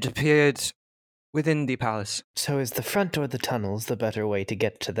 "It appeared within the palace." So is the front or the tunnels the better way to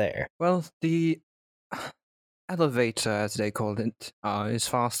get to there? Well, the elevator, as they called it, is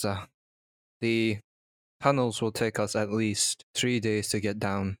faster. The tunnels will take us at least 3 days to get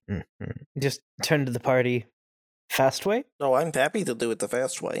down. Mm-hmm. Just turn to the party. Fast way? Oh, I'm happy to do it the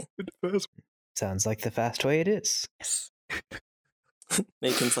fast way. Sounds like the fast way it is. Yes.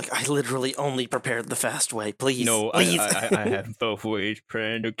 Nathan's like, I literally only prepared the fast way. Please, No, please. I have both ways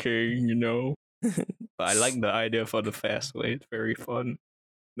planned, okay, But I like the idea for the fast way. It's very fun.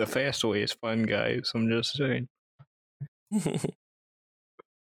 The fast way is fun, guys. I'm just saying. It's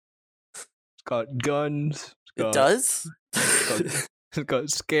got guns. It does? It's got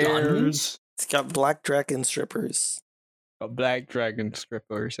scares. Guns? It's got black dragon strippers. Got black dragon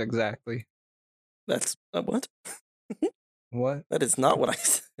strippers, exactly. That's what? What? That is not what I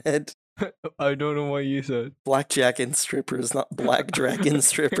said. I don't know what you said. Blackjack and strippers, not black dragon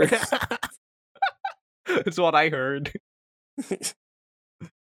strippers. That's what I heard. That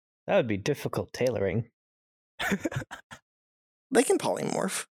would be difficult tailoring. They can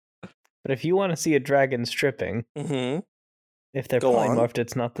polymorph. But if you want to see a dragon stripping, Mm-hmm. if they're Go on. polymorphed,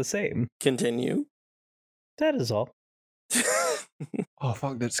 it's not the same. Continue. That is all. Oh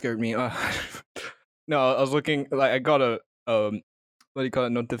fuck, that scared me. No, I was looking like I got a what do you call it,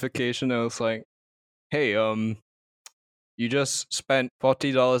 notification. I was like, hey, you just spent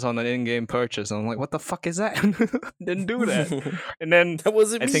 $40 on an in-game purchase. And I'm like, what the fuck is that? Didn't do that. And then That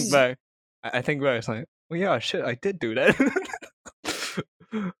wasn't I me. think back. I think back. It's like, well, yeah, shit, I did do that.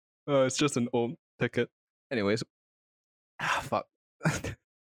 It's just an old ticket. Anyways, fuck.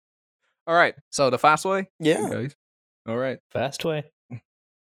 All right, so the fast way. Yeah. Guys. All right, Fast way.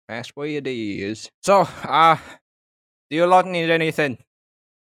 fast way it is. So, do you lot need anything?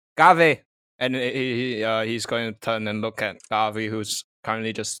 Gavi, and he's going to turn and look at Gavi, who's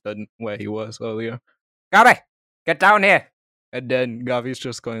currently just stood where he was earlier. Gavi, get down here. And then Gavi's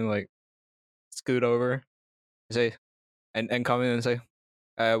just going like scoot over, say, and come in and say,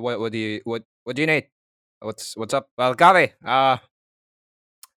 what do you need? What's up? Well, Gavi,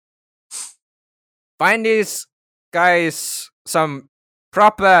 find these guys some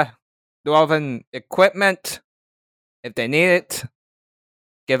proper dwarven equipment. If they need it,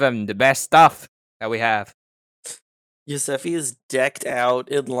 give them the best stuff that we have. Yosefi is decked out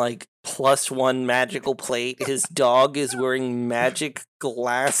in like +1 magical plate. His dog is wearing magic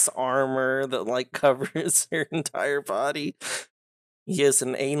glass armor that like covers her entire body. He has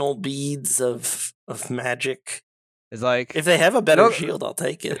an anal beads of magic. It's like, If they have a better Look- shield, I'll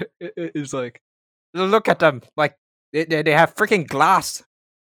take it. it's like, look at them. Like, they have freaking glass.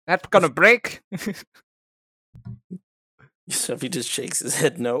 That's gonna break. Yosefi just shakes his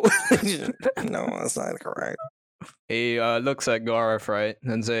head no. No, that's not correct. He looks at Gareth, right,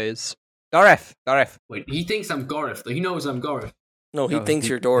 and says, Dorif. Wait, he thinks I'm Gorif. He knows I'm Gorif. No, he No, thinks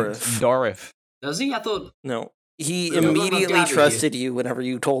you're Dorif. Dorif. Does he? I thought. No. He We're talking about immediately Gavi here. trusted you whenever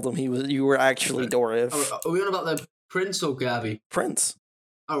you told him you were actually Dorif. Are we on about the Prince or Gavi? Prince.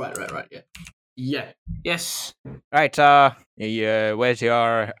 Oh, right, yeah. Yeah. Yes. Right, where's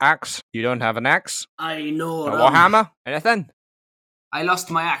your axe? You don't have an axe? I know. A warhammer? Anything? I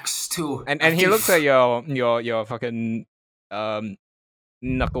lost my axe too. And A he looks thief. at your fucking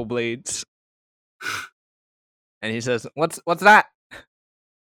knuckle blades, and he says, "What's that?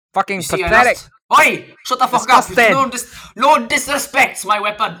 Fucking You see, I pathetic." lost. Oi! Shut the fuck up! Disgusting. No disrespect my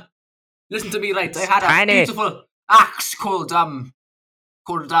weapon. Listen to me, right? I had a Tiny. beautiful axe called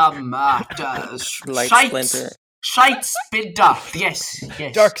Light Shite Splinter. Shite Splinter. Yes.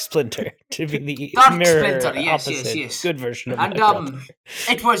 Dark Splinter to be the Dark mirror Splinter, yes, opposite. yes. Good version of And my brother.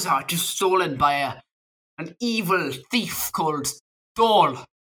 it was just stolen by an evil thief called Dole.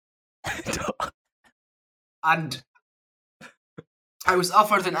 And I was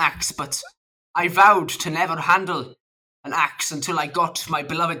offered an axe, but I vowed to never handle an axe until I got my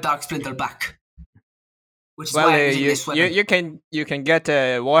beloved Dark Splinter back. Which is Well, why I'm using this weapon. you can get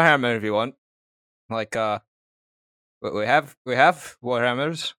a warhammer if you want. Like we have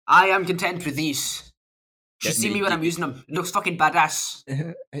warhammers. I am content with these. You Yeah, should see y- me when I'm using them. It looks fucking badass.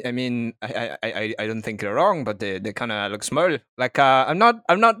 I mean, I don't think you're wrong, but they kind of look small. Like I'm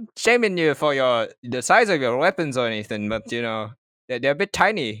not shaming you for the size of your weapons or anything, but you know they're a bit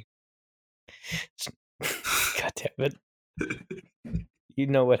tiny. God damn it. You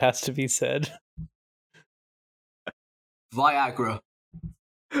know what has to be said. Viagra.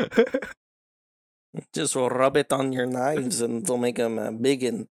 Just rub it on your knives and it'll make them big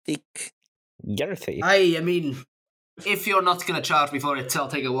and thick. Girthy. I mean, if you're not going to charge me for it, I'll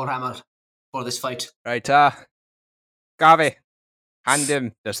take a warhammer for this fight. Right, Gavi, hand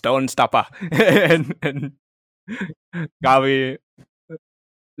him the stone stopper. and Gavi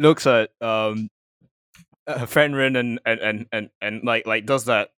looks at Fenrir and like does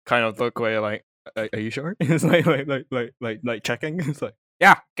that kind of look where you're like, are you sure? It's like checking. It's like,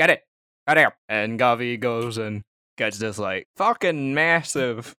 yeah, get it. Right here. And Gavi goes and gets this like fucking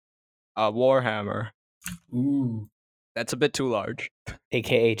massive warhammer. Ooh. That's a bit too large.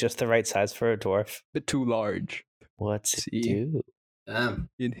 AKA just the right size for a dwarf. Bit too large. What's it See? do? Damn.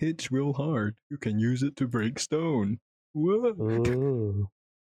 It hits real hard. You can use it to break stone. Whoa. Ooh.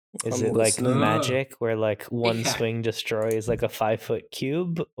 Is I'm it like listening. magic where like one Yeah. swing destroys like a 5-foot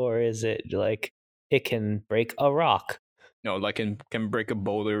cube? Or is it like it can break a rock? No, like can break a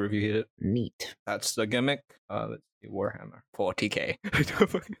boulder if you hit it. Neat. That's the gimmick. Let's see, Warhammer 40k.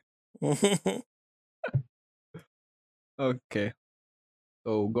 Okay.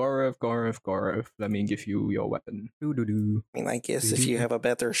 So Gorev, let me give you your weapon. Doo-doo-doo. I mean, I guess if you have a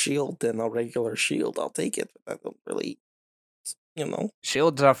better shield than a regular shield, I'll take it. But I don't really,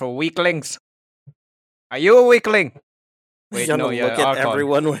 Shields are for weaklings. Are you a weakling? Wait, you no, know, yeah, look at Archon.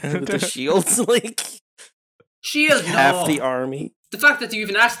 everyone with the shields, like Shield, half no. the army. The fact that you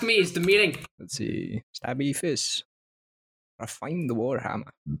even asked me is demeaning. Let's see. Stabby fist. Refine the Warhammer.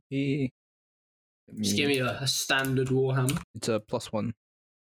 Let Just me- give me a standard warhammer. It's a +1.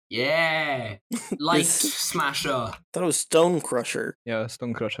 Yeah. Light This- Smasher. Thought it was Stone Crusher. Yeah,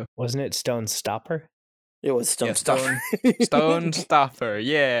 Stone Crusher. Wasn't it Stone Stopper? It was Stone Yeah, Stopper. Stone Stopper,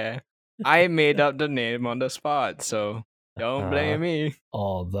 yeah. I made up the name on the spot, so don't blame me.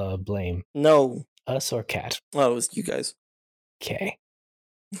 All the blame. No. Us or Cat? Oh, it was you guys. Okay.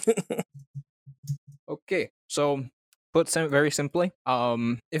 Okay, so very simply,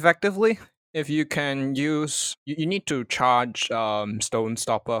 effectively, if you can use, you need to charge Stone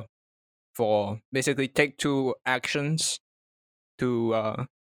Stopper for basically take 2 actions to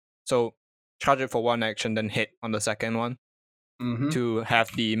so charge it for 1 action, then hit on the second one Mm-hmm. to have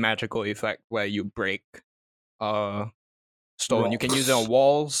the magical effect where you break stone. You can use it on Rocks.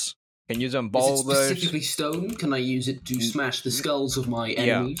 walls. You can use it on Is it boulders. specifically stone? Can I use it to smash the skulls of my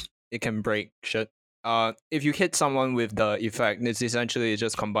enemies? It can break shit. If you hit someone with the effect, it's essentially it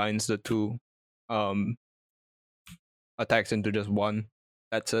just combines the 2 attacks into just 1.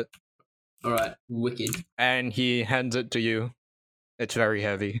 That's it. Alright, wicked. And he hands it to you. It's very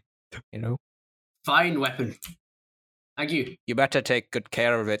heavy, you know. Fine weapon. Thank you. You better take good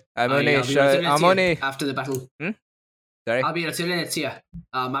care of it. I'm I'll only, be returning it I'm to you only. after the battle. Sorry, I'll be returning it to you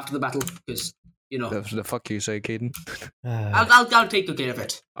after the battle because you know the fuck you say, Caden? I'll take good care of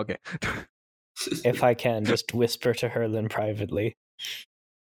it. Okay. If I can, just whisper to Herlin privately.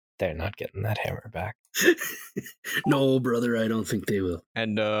 They're not getting that hammer back. No, brother, I don't think they will.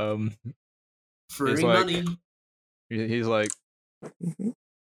 And Free It's like- money. he's like,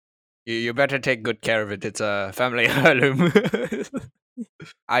 you better take good care of it. It's a family heirloom.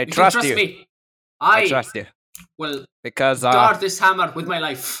 I You can trust you. me. I I trust you will because guard this hammer with my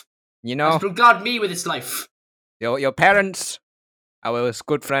life. you It know will guard me with its life. your parents. I was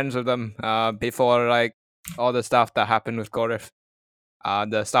good friends with them before like all the stuff that happened with Gorif.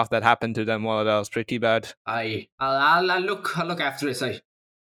 The stuff that happened to them, well, that was pretty bad. I'll look after it.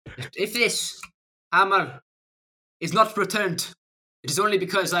 If this hammer is not returned, it is only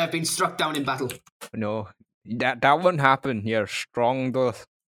because I have been struck down in battle. No, that won't happen. You're strong, Dorf.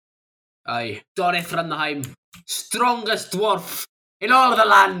 Aye, Dorif Ranheim, strongest dwarf in all the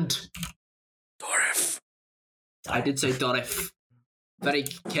land. Dorif. I did say Dorif. Very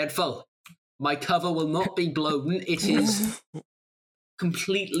careful. My cover will not be blown. It is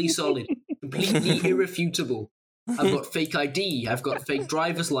completely solid, completely irrefutable. I've got fake ID. I've got fake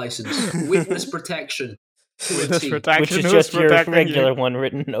driver's license. Witness protection. To a Witness T. protection. Which is Who's just your protecting you? regular one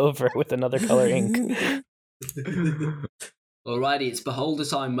written over with another color ink. Alrighty, it's beholder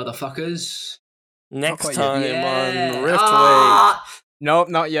time, motherfuckers. Next quite yet. time Yeah. on Riftway. Ah! Nope,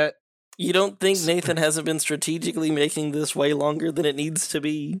 not yet. You don't think Nathan hasn't been strategically making this way longer than it needs to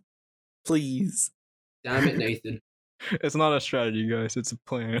be? Please. Damn it, Nathan. It's not a strategy, guys. It's a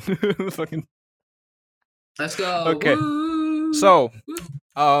plan. Fucking. Let's go. Okay. Woo! So,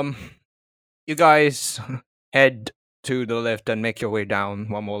 you guys head to the lift and make your way down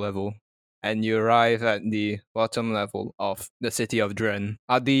 1 more level, and you arrive at the bottom level of the city of Dren.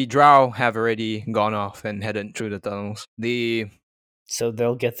 The Drow have already gone off and headed through the tunnels. So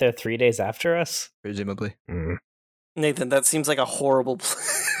they'll get there 3 days after us? Presumably. Nathan, that seems like a horrible plan.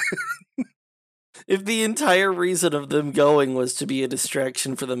 If the entire reason of them going was to be a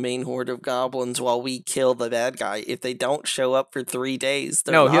distraction for the main horde of goblins while we kill the bad guy, if they don't show up for 3 days,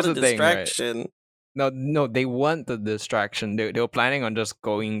 they're No, not here's a the thing, right? distraction. No, they want the distraction. They were planning on just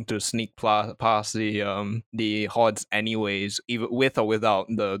going to sneak past the hordes anyways, even with or without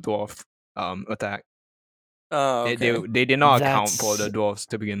the dwarf attack. Oh, okay. They did not account for the That's- dwarves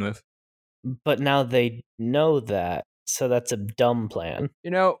to begin with. But now they know that, so that's a dumb plan.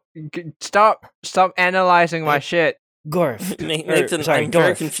 You know, stop analyzing my Hey, shit. Gorf. Nathan, sorry, I'm very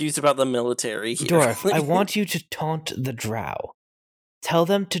Dorf. confused about the military here. Dorf, I want you to taunt the Drow. Tell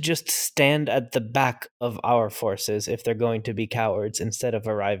them to just stand at the back of our forces if they're going to be cowards instead of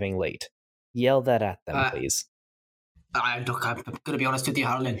arriving late. Yell that at them, please. Look, I'm gonna be honest with you,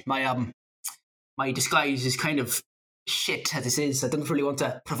 Harlan. My disguise is kind of shit as it is. I don't really want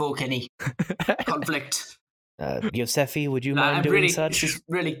to provoke any conflict. Yosefi, would you mind I'm doing really, such? This is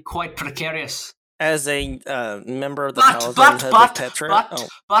really quite precarious. As a member of the But, Paladin of Petra,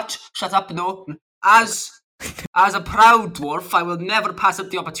 but, shut up, no. As a proud dwarf, I will never pass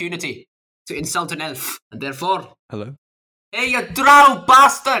up the opportunity to insult an elf, and therefore, Hello? hey, you drow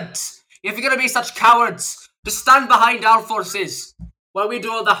bastards! If you're gonna be such cowards, just stand behind our forces while we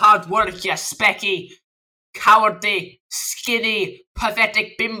do all the hard work, you specky, cowardly, skinny,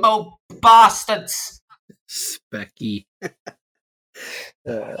 pathetic bimbo bastards. Specky.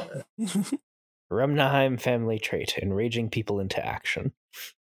 Rumnaheim family trait, enraging people into action.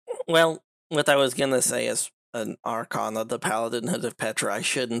 well, what I was gonna say is, an Arcana, the Paladinhood of Petra. I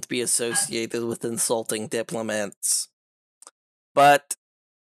shouldn't be associated with insulting diplomats. But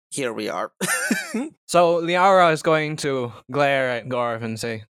here we are. So Liara is going to glare at Garth and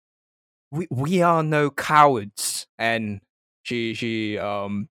say, "We are no cowards." And she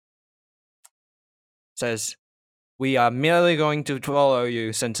says, "We are merely going to follow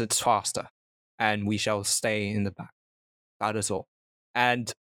you since it's faster, and we shall stay in the back. That is all."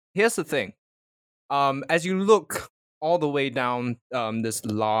 And here's the thing: as you look all the way down this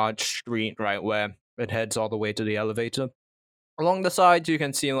large street, right, where it heads all the way to the elevator, along the sides you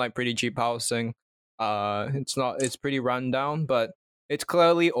can see like pretty cheap housing. It's pretty rundown, but it's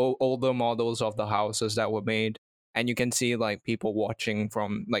clearly older models of the houses that were made, and you can see like people watching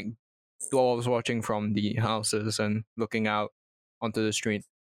from like dwarves watching from the houses and looking out onto the street.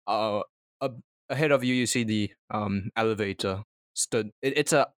 Uh, ahead of you, you see the elevator stood.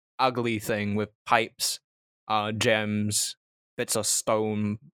 It's a ugly thing with pipes, gems, bits of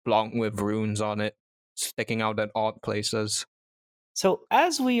stone blocked with runes on it, sticking out at odd places. So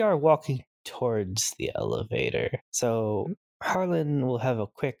as we are walking towards the elevator, so Harlan will have a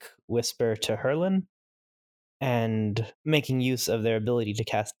quick whisper to Herlin, and making use of their ability to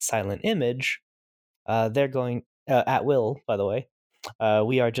cast Silent Image, they're going at will. By the way,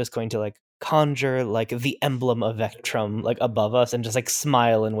 we are just going to like conjure like the emblem of Vectrum like above us and just like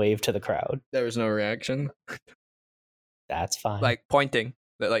smile and wave to the crowd. There is no reaction, That's fine. like pointing,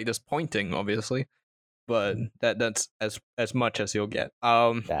 like just pointing, obviously. But that's as much as you'll get.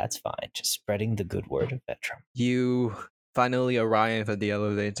 That's fine. Just spreading the good word of Vectrum. You finally arrive at the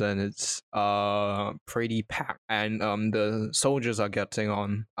elevator, and it's pretty packed, and the soldiers are getting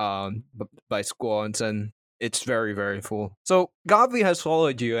on by squads, and it's very, very full. So Gavi has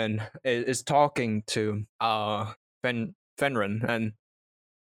followed you and is talking to Fenrin, and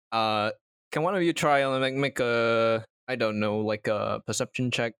can one of you try and make a, I don't know, like a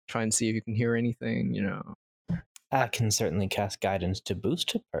perception check, try and see if you can hear anything, you know. I can certainly cast guidance to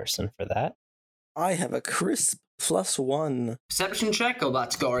boost a person for that. I have a crisp +1. Perception check, or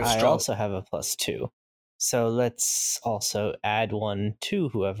that score is I strong. also have a +2. So let's also add 1 to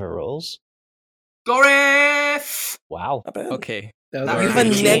whoever rolls. Gorif! Wow. Not bad. Okay. That was Now You have a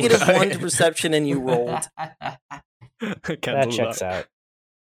already Alright. cool. -1 to perception and you rolled. That checks out.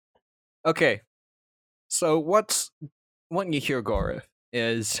 Okay. So what you hear, Gorif,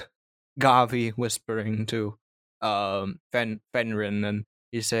 is Gavi whispering to Fenrin, and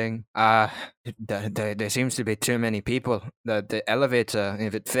he's saying, there seems to be too many people. The elevator,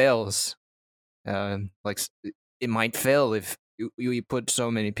 if it fails, it might fail if you put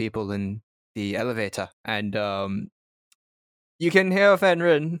so many people in the elevator. And you can hear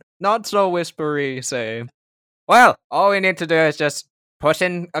Fenrin, not so whispery, say, "Well, all we need to do is just put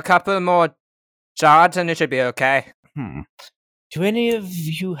in a couple more shards and it should be okay." Do any of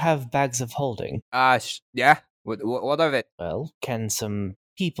you have bags of holding? Yeah. What of it? Well, can some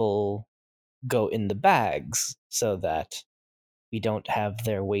people go in the bags so that we don't have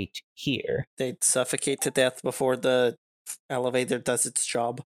their weight here? They'd suffocate to death before the elevator does its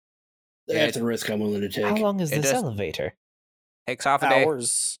job. That's a risk I'm willing to take. How long is It this does- elevator? Takes half a day.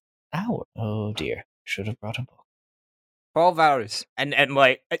 Hours. Hour. Oh dear. Should have brought a book. 12 hours. And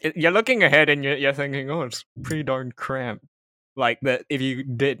like, you're looking ahead and you're thinking, oh, it's pretty darn cramped. Like, that if you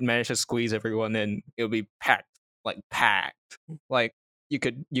did manage to squeeze everyone in, it would be packed. Like, packed. Like, you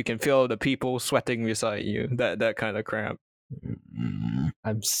can feel the people sweating beside you. That kind of cramp.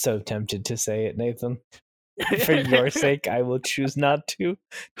 I'm so tempted to say it, Nathan. For your sake, I will choose not to.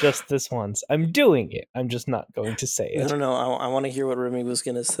 Just this once. I'm doing it. I'm just not going to say I it. don't know. I want to hear what Remy was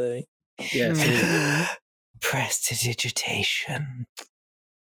going to say. Yes. Prestidigitation.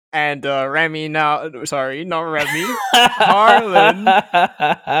 And Remy now, sorry, not Remy. Harlan.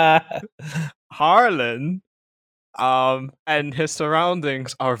 Harlan, and his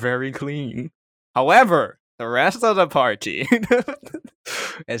surroundings are very clean. However, the rest of the party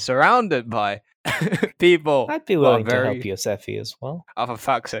is surrounded by people. I'd be who are willing to help very- Yosefi as well. Oh, for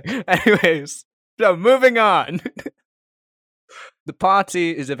fuck's sake. Anyways, so moving on. The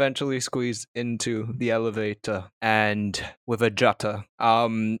party is eventually squeezed into the elevator, and with a jutter,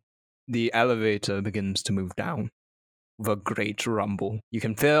 the elevator begins to move down with a great rumble. You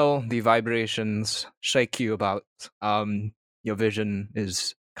can feel the vibrations shake you about. Your vision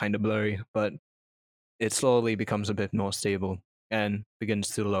is kind of blurry, but it slowly becomes a bit more stable and begins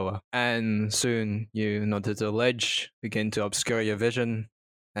to lower. And soon you notice the ledge begin to obscure your vision,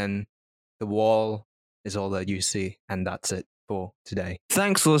 and the wall is all that you see, and that's it for today.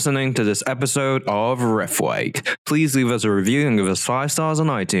 Thanks for listening to this episode of Riftwake. Please leave us a review and give us 5 stars on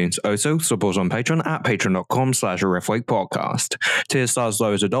iTunes. Also, support us on Patreon at patreon.com/RiftwakePodcast. Tier stars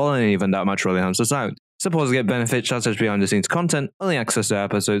low as $1, and even that much really helps us out. Supporters get benefits such as behind-the-scenes content, early access to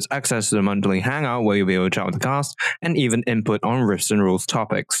episodes, access to the monthly hangout where you'll be able to chat with the cast, and even input on Rifts and Rules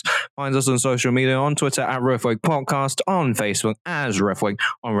topics. Find us on social media on Twitter at Riftwake Podcast, on Facebook as Riftwake,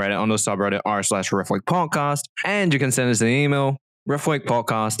 on Reddit on the subreddit r/Riftwake Podcast, and you can send us an email,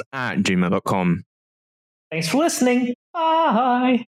 riftwakepodcast@gmail.com. Thanks for listening. Bye.